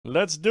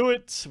Let's do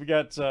it. We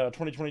got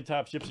 2020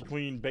 Topps Gypsy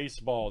Queen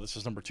Baseball. This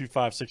is number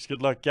 256.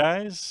 Good luck,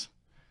 guys.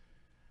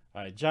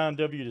 All right, John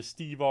W. to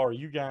Steve R.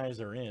 You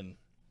guys are in.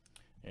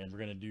 And we're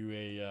going to do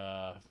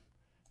a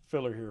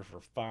filler here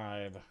for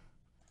 5.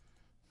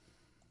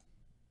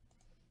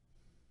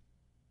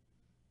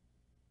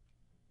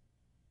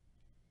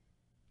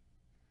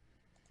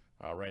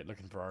 All right,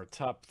 looking for our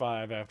top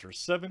 5 after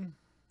 7.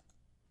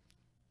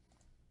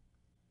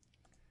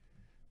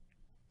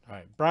 All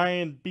right,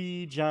 Brian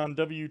B., John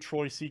W.,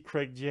 Troy C.,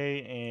 Craig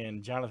J.,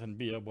 and Jonathan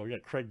B. Oh, boy, we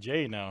got Craig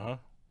J. now, huh?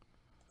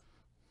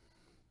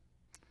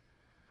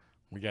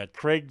 We got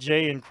Craig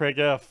J. and Craig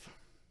F.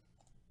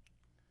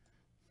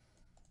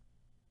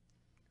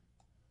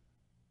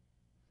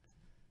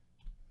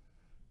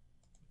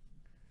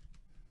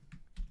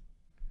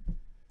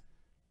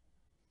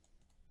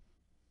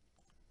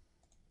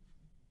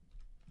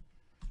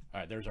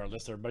 All right, there's our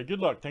list, everybody. Good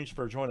luck. Thanks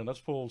for joining. Let's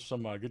pull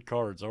some good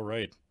cards. All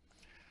right.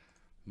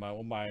 One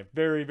of my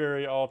very,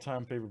 very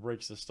all-time favorite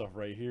breaks, this stuff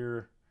right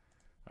here.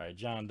 All right,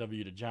 John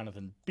W. to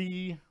Jonathan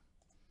B.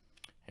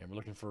 And we're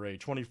looking for a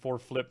 24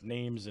 flip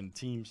names and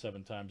team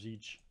 7 times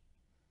each.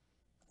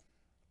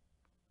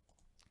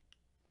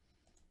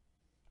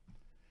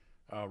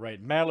 All right,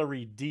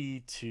 Mallory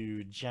D.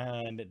 to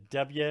John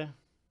W.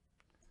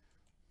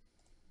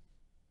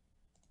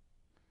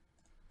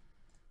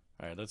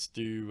 All right, let's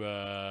do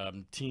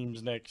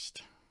teams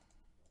next.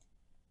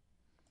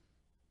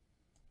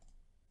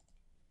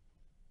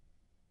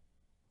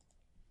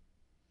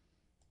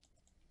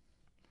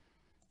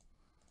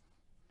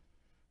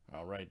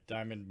 All right,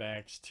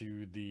 Diamondbacks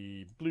to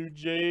the Blue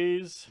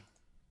Jays.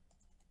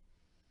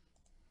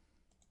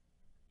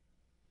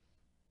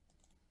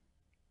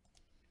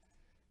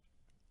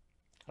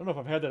 I don't know if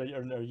I've had that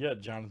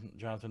yet,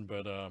 Jonathan,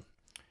 but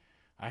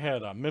I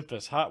had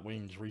Memphis Hot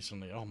Wings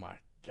recently. Oh my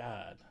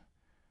God.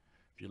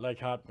 If you like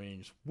hot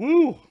wings,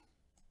 woo!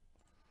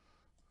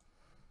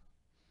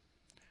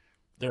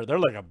 They're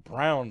like a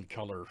brown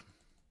color,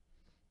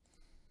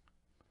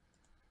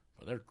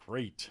 but they're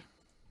great.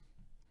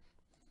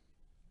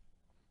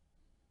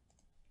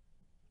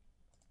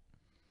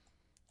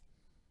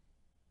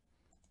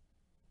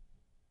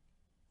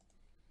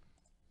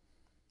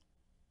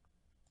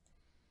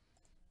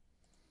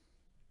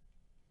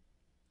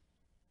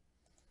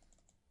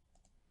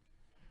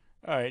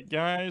 All right,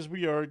 guys,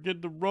 we are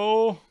good to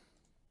roll.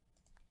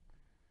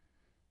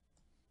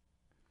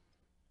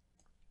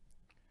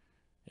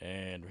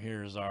 And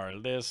here's our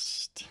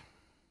list.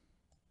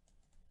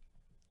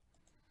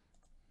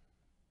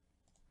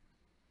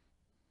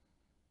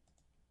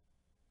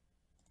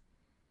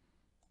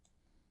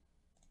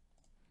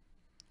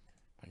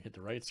 I hit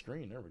the right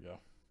screen. There we go.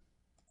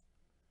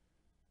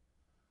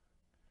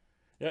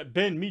 Yeah,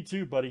 Ben, me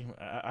too, buddy.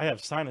 I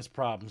have sinus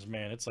problems,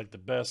 man. It's like the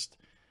best.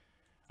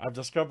 I've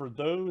discovered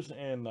those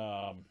and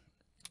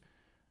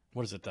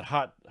what is it? The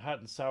hot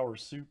and sour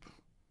soup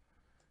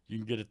you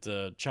can get at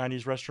the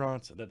Chinese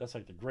restaurants. That's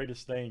like the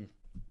greatest thing.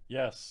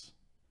 Yes,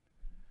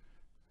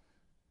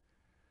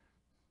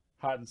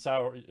 hot and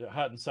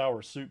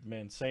sour soup,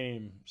 man.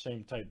 Same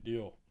type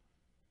deal.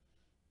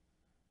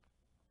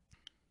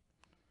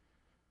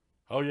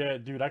 Oh yeah,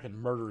 dude, I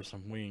can murder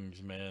some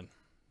wings, man.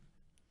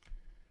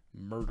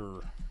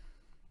 Murder.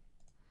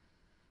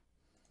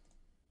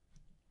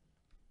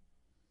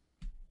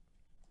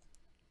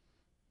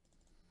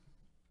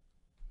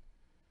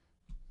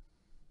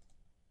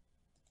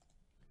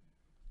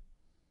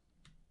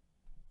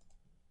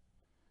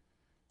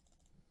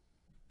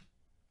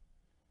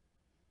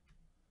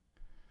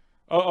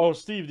 Oh,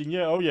 Steve,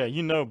 yeah, oh yeah,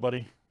 you know,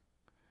 buddy.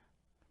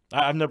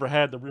 I've never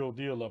had the real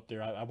deal up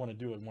there. I want to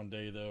do it one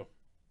day though.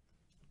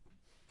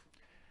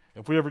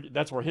 If we ever,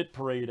 that's where Hit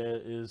Parade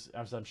is,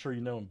 as I'm sure you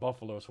know, in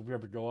Buffalo. So if we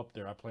ever go up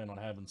there, I plan on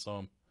having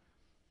some.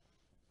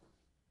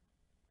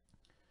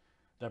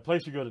 That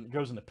place we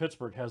goes into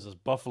Pittsburgh has this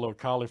buffalo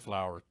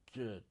cauliflower.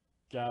 Good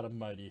God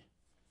Almighty.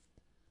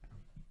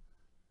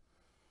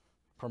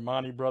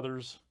 Permani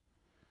Brothers.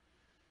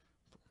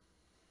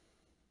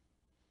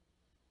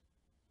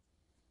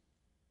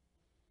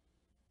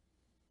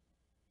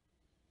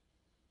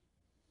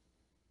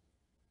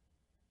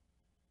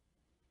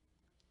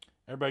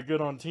 Everybody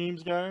good on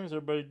teams, guys?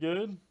 Everybody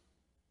good?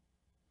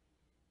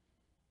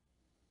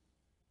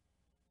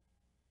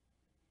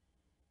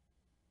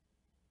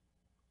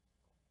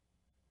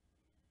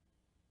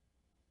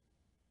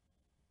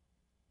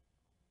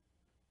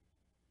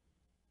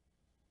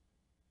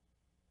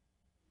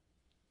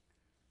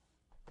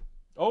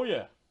 Oh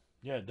yeah,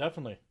 yeah,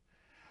 definitely.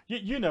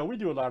 You know, we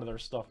do a lot of their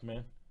stuff,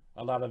 man.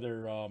 A lot of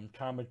their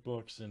comic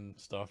books and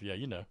stuff. Yeah,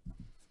 you know.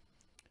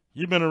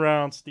 You've been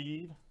around,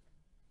 Steve.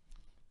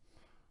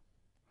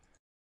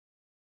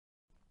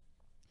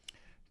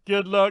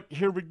 Good luck.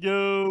 Here we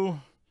go.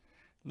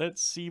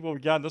 Let's see what we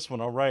got in this one.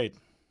 All right.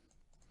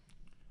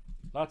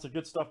 Lots of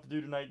good stuff to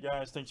do tonight,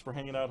 guys. Thanks for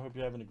hanging out. Hope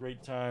you're having a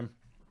great time.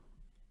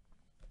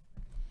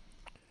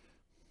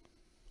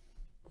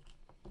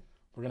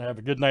 We're going to have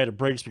a good night of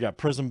breaks. We got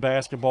Prism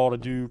basketball to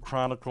do,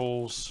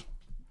 Chronicles.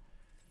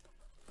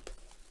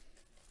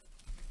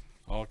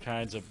 All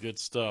kinds of good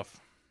stuff.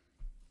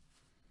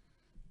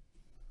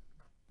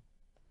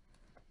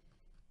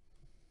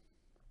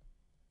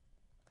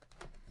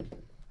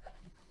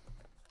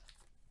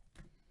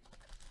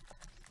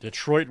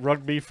 Detroit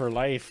rugby for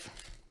life.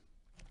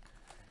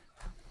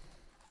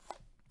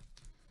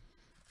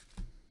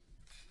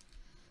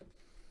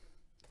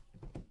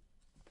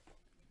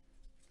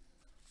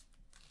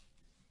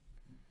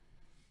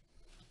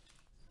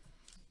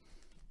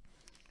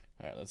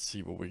 All right, let's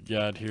see what we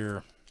got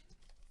here.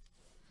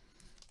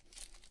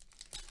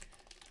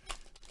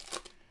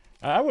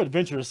 I would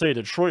venture to say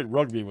Detroit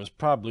rugby was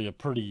probably a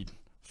pretty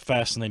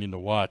fascinating to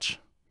watch.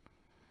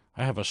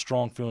 I have a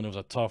strong feeling it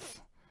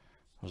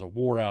was a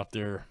war out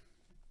there.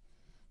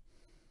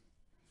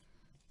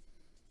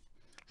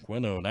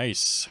 Bueno,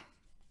 nice.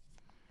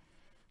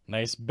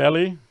 Nice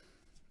belly.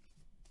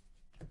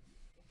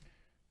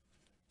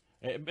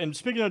 And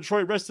speaking of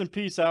Detroit, rest in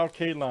peace, Al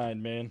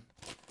Kaline, man.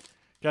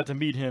 Got to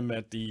meet him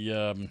at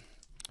the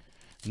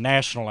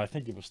National, I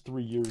think it was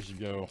 3 years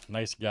ago.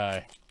 Nice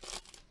guy.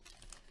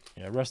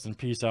 Yeah, rest in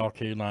peace, Al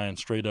Kaline,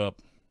 straight up.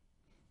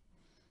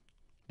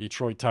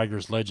 Detroit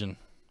Tigers legend.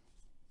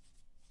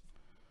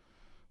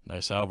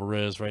 Nice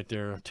Alvarez right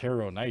there.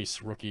 Taro,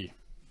 nice rookie.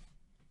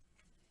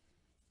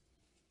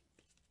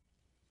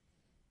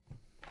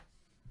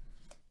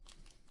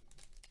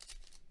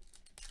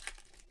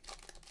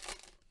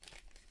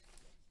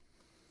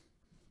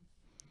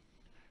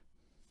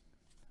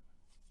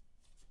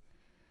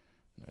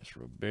 Nice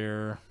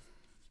Robert.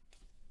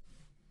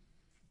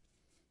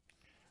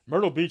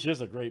 Myrtle Beach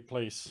is a great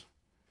place.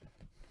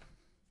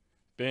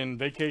 Been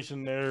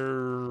vacation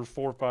there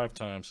 4 or 5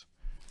 times.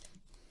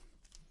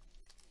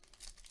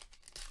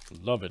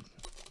 Love it.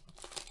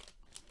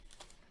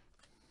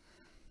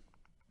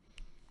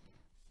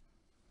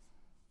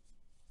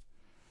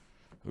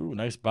 Ooh,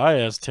 nice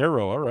Baez,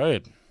 Taro. All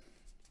right.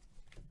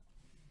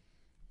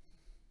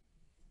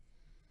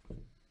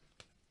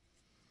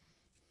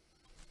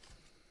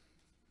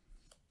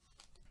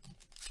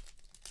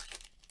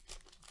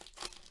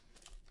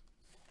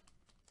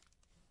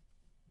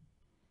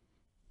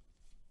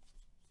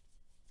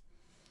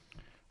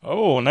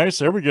 Oh, nice.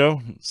 There we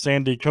go.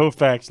 Sandy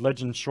Koufax,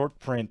 legend short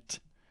print.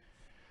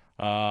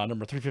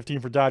 Number 315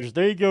 for Dodgers.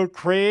 There you go,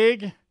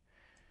 Craig.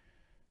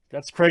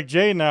 That's Craig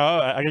J now.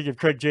 I gotta give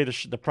Craig J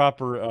the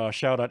proper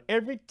shout out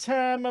every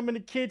time I'm in the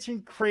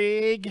kitchen.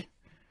 Craig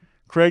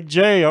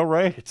J. All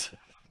right.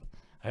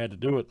 I had to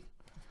do it.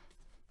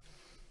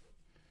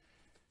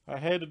 I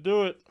had to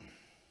do it.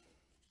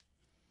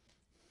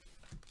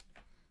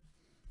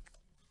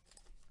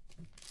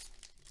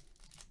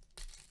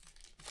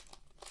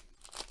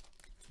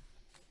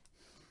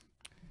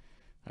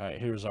 All right,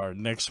 here's our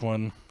next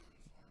one.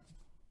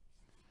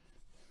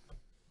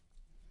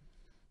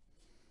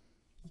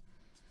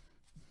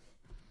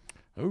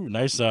 Ooh,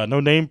 nice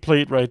no name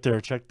plate right there.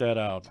 Check that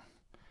out.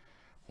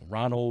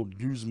 Ronald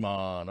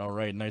Guzman. All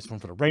right, nice one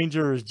for the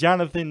Rangers.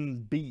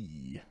 Jonathan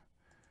B.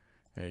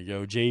 There you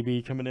go,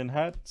 JB coming in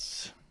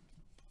hot.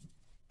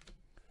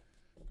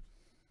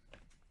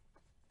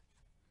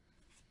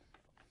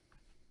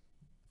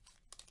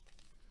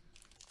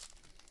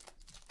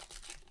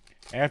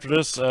 After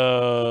this,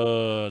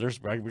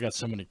 we got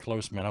so many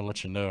close, man. I'll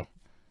let you know.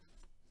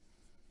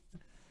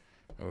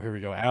 Oh, here we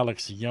go.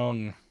 Alex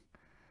Young.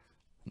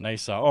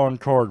 Nice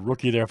on-card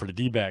rookie there for the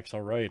D-backs. All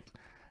right.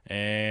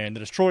 And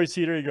there's Troy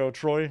C. There you go,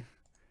 Troy.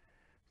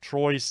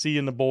 Troy C.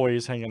 and the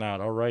boys hanging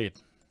out. All right.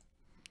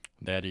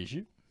 That is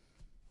you.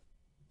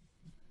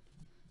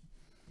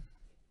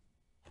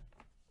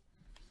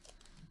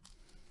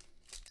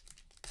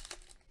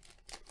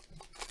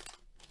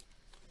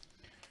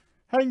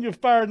 How can you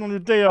get fired on your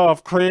day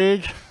off,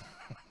 Craig?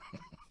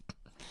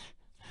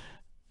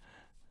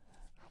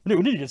 We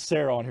need to get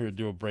Sarah on here to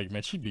do a break,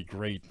 man. She'd be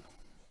great.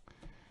 I'm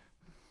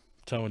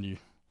telling you.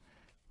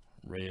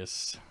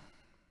 Reyes.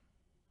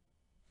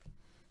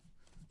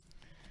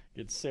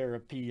 Get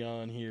Sarah P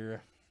on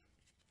here.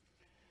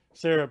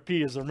 Sarah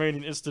P is the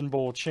reigning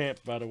Istanbul champ,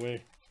 by the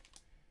way.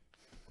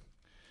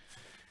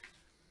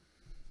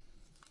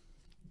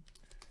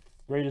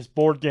 Greatest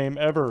board game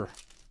ever.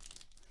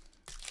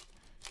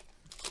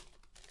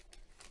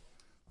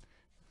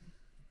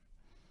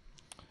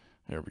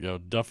 There we go,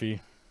 Duffy.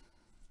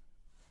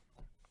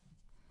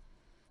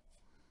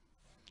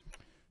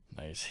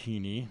 Nice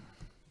Heaney.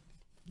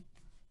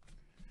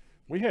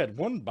 We had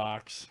one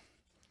box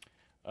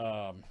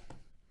that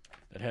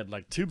had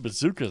like 2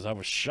 bazookas. I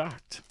was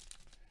shocked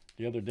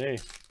the other day,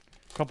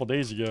 a couple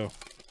days ago.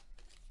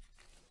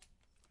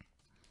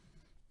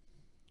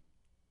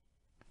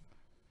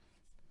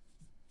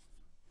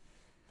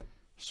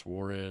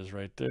 Suarez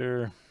right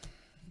there.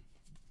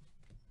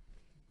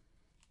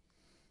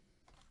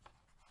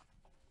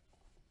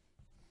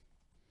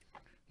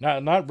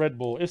 Not Red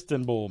Bull,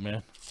 Istanbul,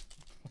 man.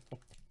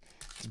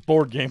 It's a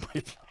board game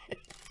we play.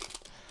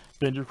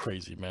 Ben, you're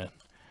crazy, man.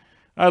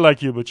 I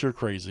like you, but you're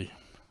crazy.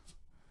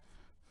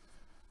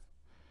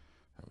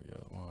 There we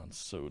go, Juan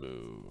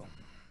Soto.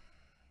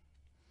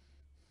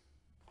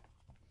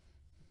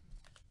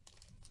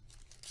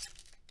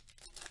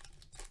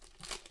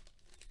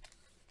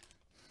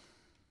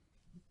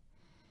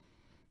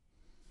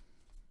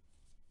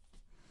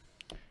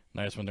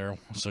 Nice one there.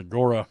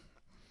 Segura.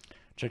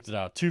 Checked it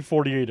out.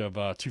 248 of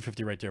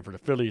 250 right there for the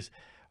Phillies.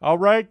 All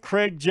right,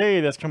 Craig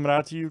J. That's coming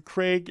out to you.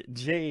 Craig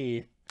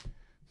J.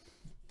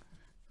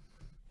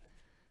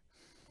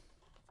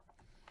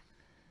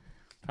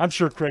 I'm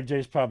sure Craig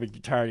J's probably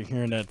tired of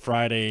hearing that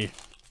Friday.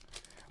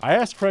 I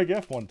asked Craig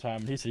F one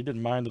time, and he said he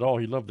didn't mind at all.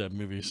 He loved that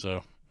movie,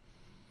 so.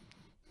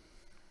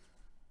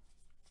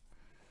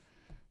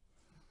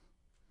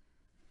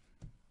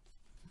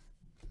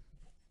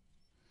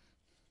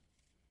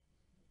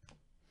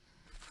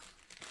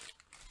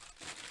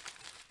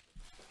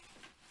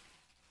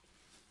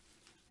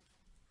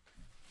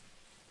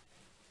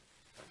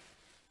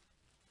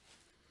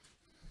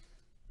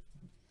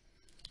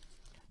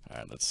 All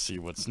right, let's see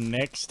what's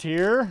next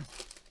here.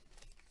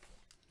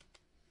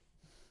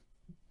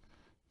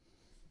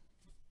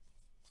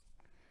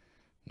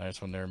 Nice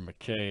one there,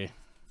 McKay.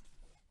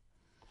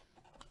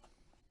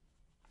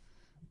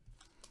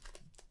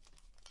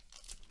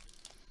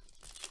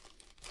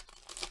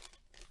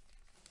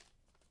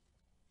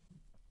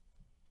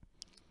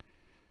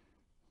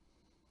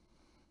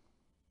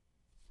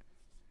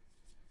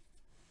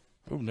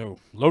 Oh, no.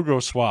 Logo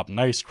swap.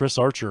 Nice. Chris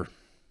Archer.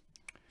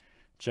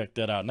 Check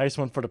that out. Nice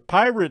one for the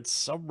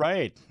Pirates. All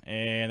right.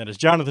 And that is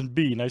Jonathan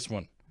B. Nice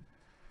one.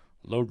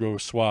 Logo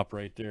swap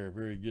right there.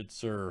 Very good,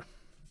 sir.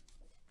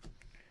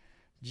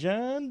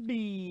 John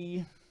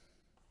B.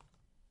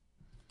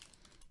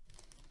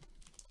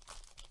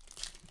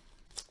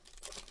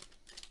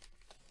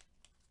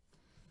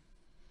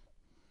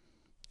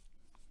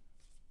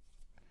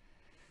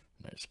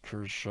 Nice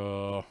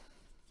Kershaw.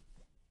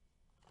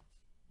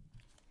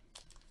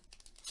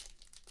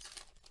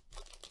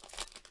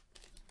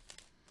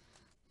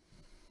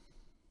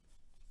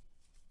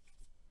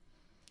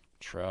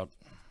 Trout.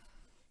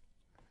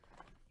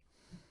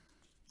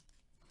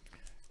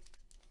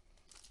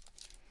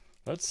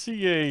 Let's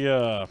see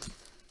a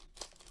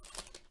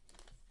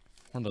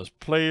one of those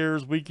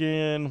players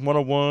weekend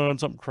 101,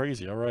 something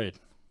crazy. All right.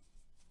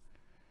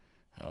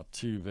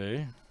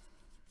 Altuve.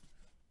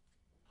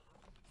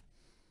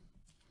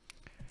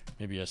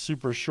 Maybe a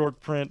super short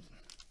print.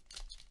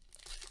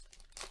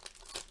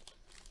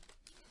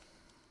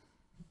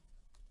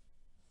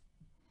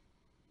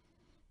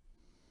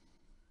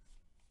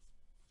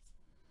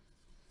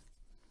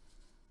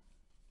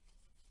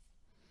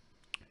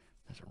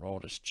 There's a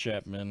Aroldis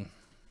Chapman.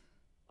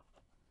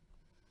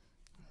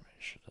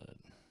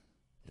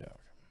 Yeah.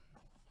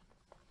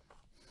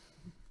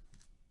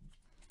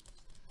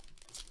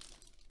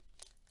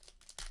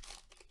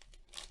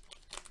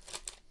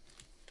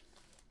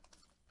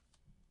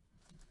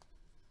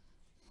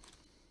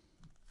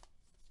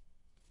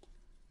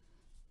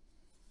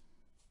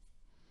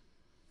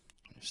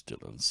 Still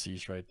on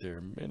Cease right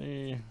there.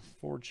 Mini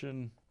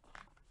Fortune.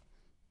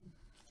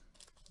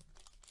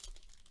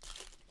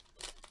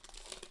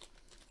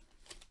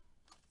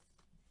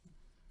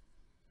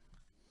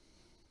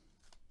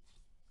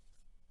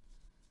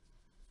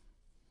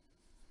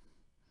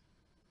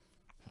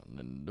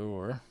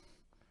 Lindor.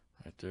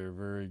 Right there.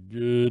 Very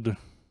good.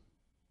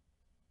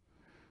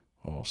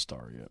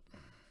 All-Star, yep.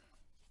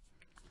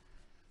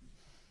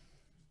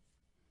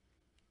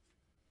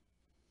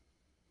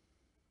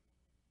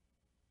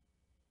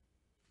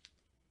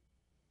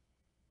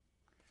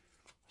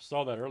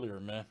 Saw that earlier,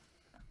 man.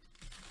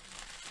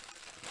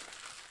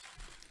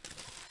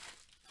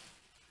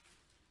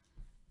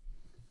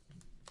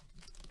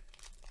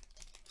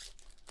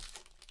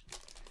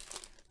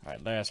 All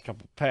right, last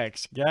couple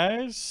packs,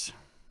 guys.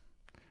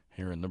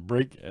 Here in the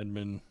break,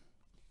 Edmund.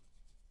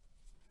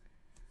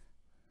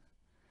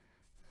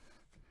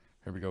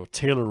 Here we go.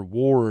 Taylor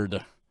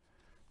Ward.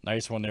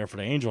 Nice one there for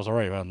the Angels. All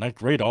right, well,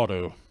 great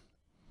auto.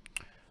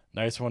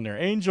 Nice one there.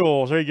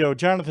 Angels. There you go.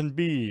 Jonathan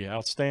B.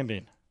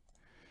 Outstanding.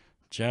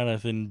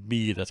 Jonathan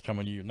B. That's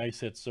coming to you.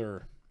 Nice hit,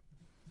 sir.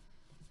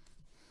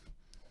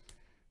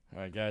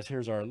 All right, guys.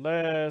 Here's our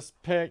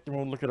last pack. Then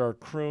we'll look at our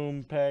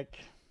Chrome pack.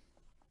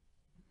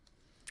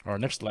 Or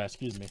next to last,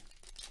 excuse me.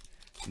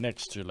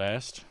 Next to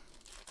last.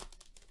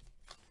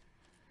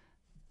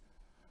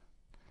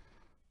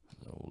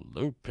 So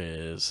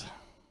Lopez.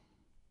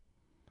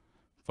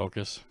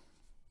 Focus.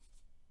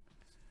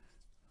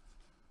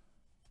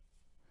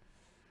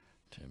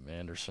 Tim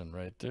Anderson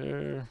right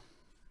there.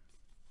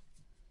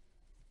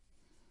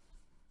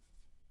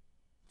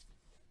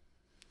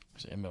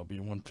 There's MLB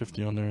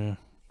 150 on there.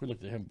 We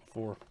looked at him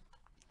before.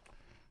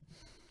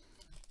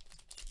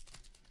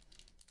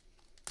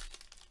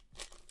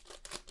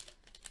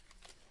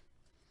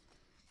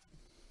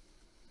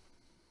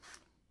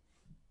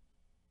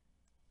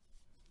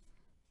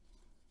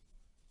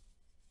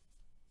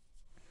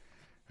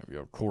 There we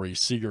go. Corey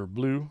Seager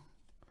blue.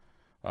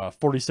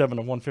 47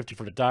 to 150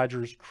 for the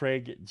Dodgers.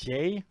 Craig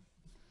J.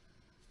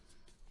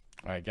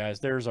 All right,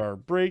 guys. There's our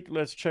break.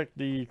 Let's check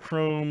the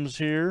chromes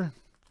here.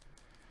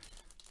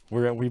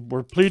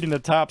 We're pleating the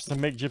tops to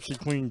make Gypsy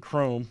Queen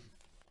chrome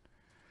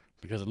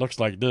because it looks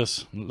like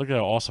this. Look at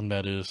how awesome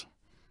that is.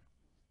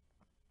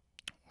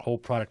 Whole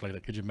product like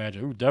that. Could you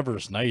imagine? Ooh,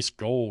 Devers, nice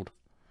gold.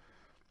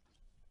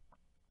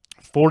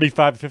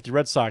 45-50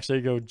 Red Sox. There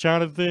you go,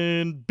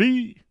 Jonathan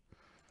B.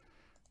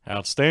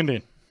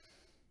 Outstanding.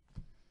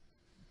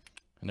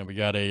 And then we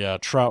got a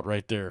Trout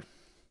right there.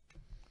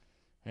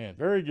 Man,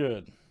 very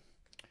good.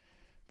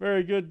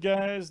 Very good,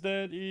 guys.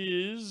 That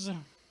is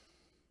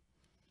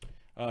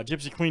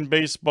Gypsy Queen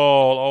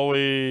Baseball.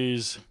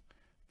 Always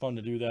fun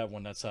to do that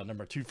one. That's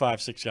number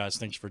 256, guys.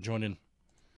 Thanks for joining.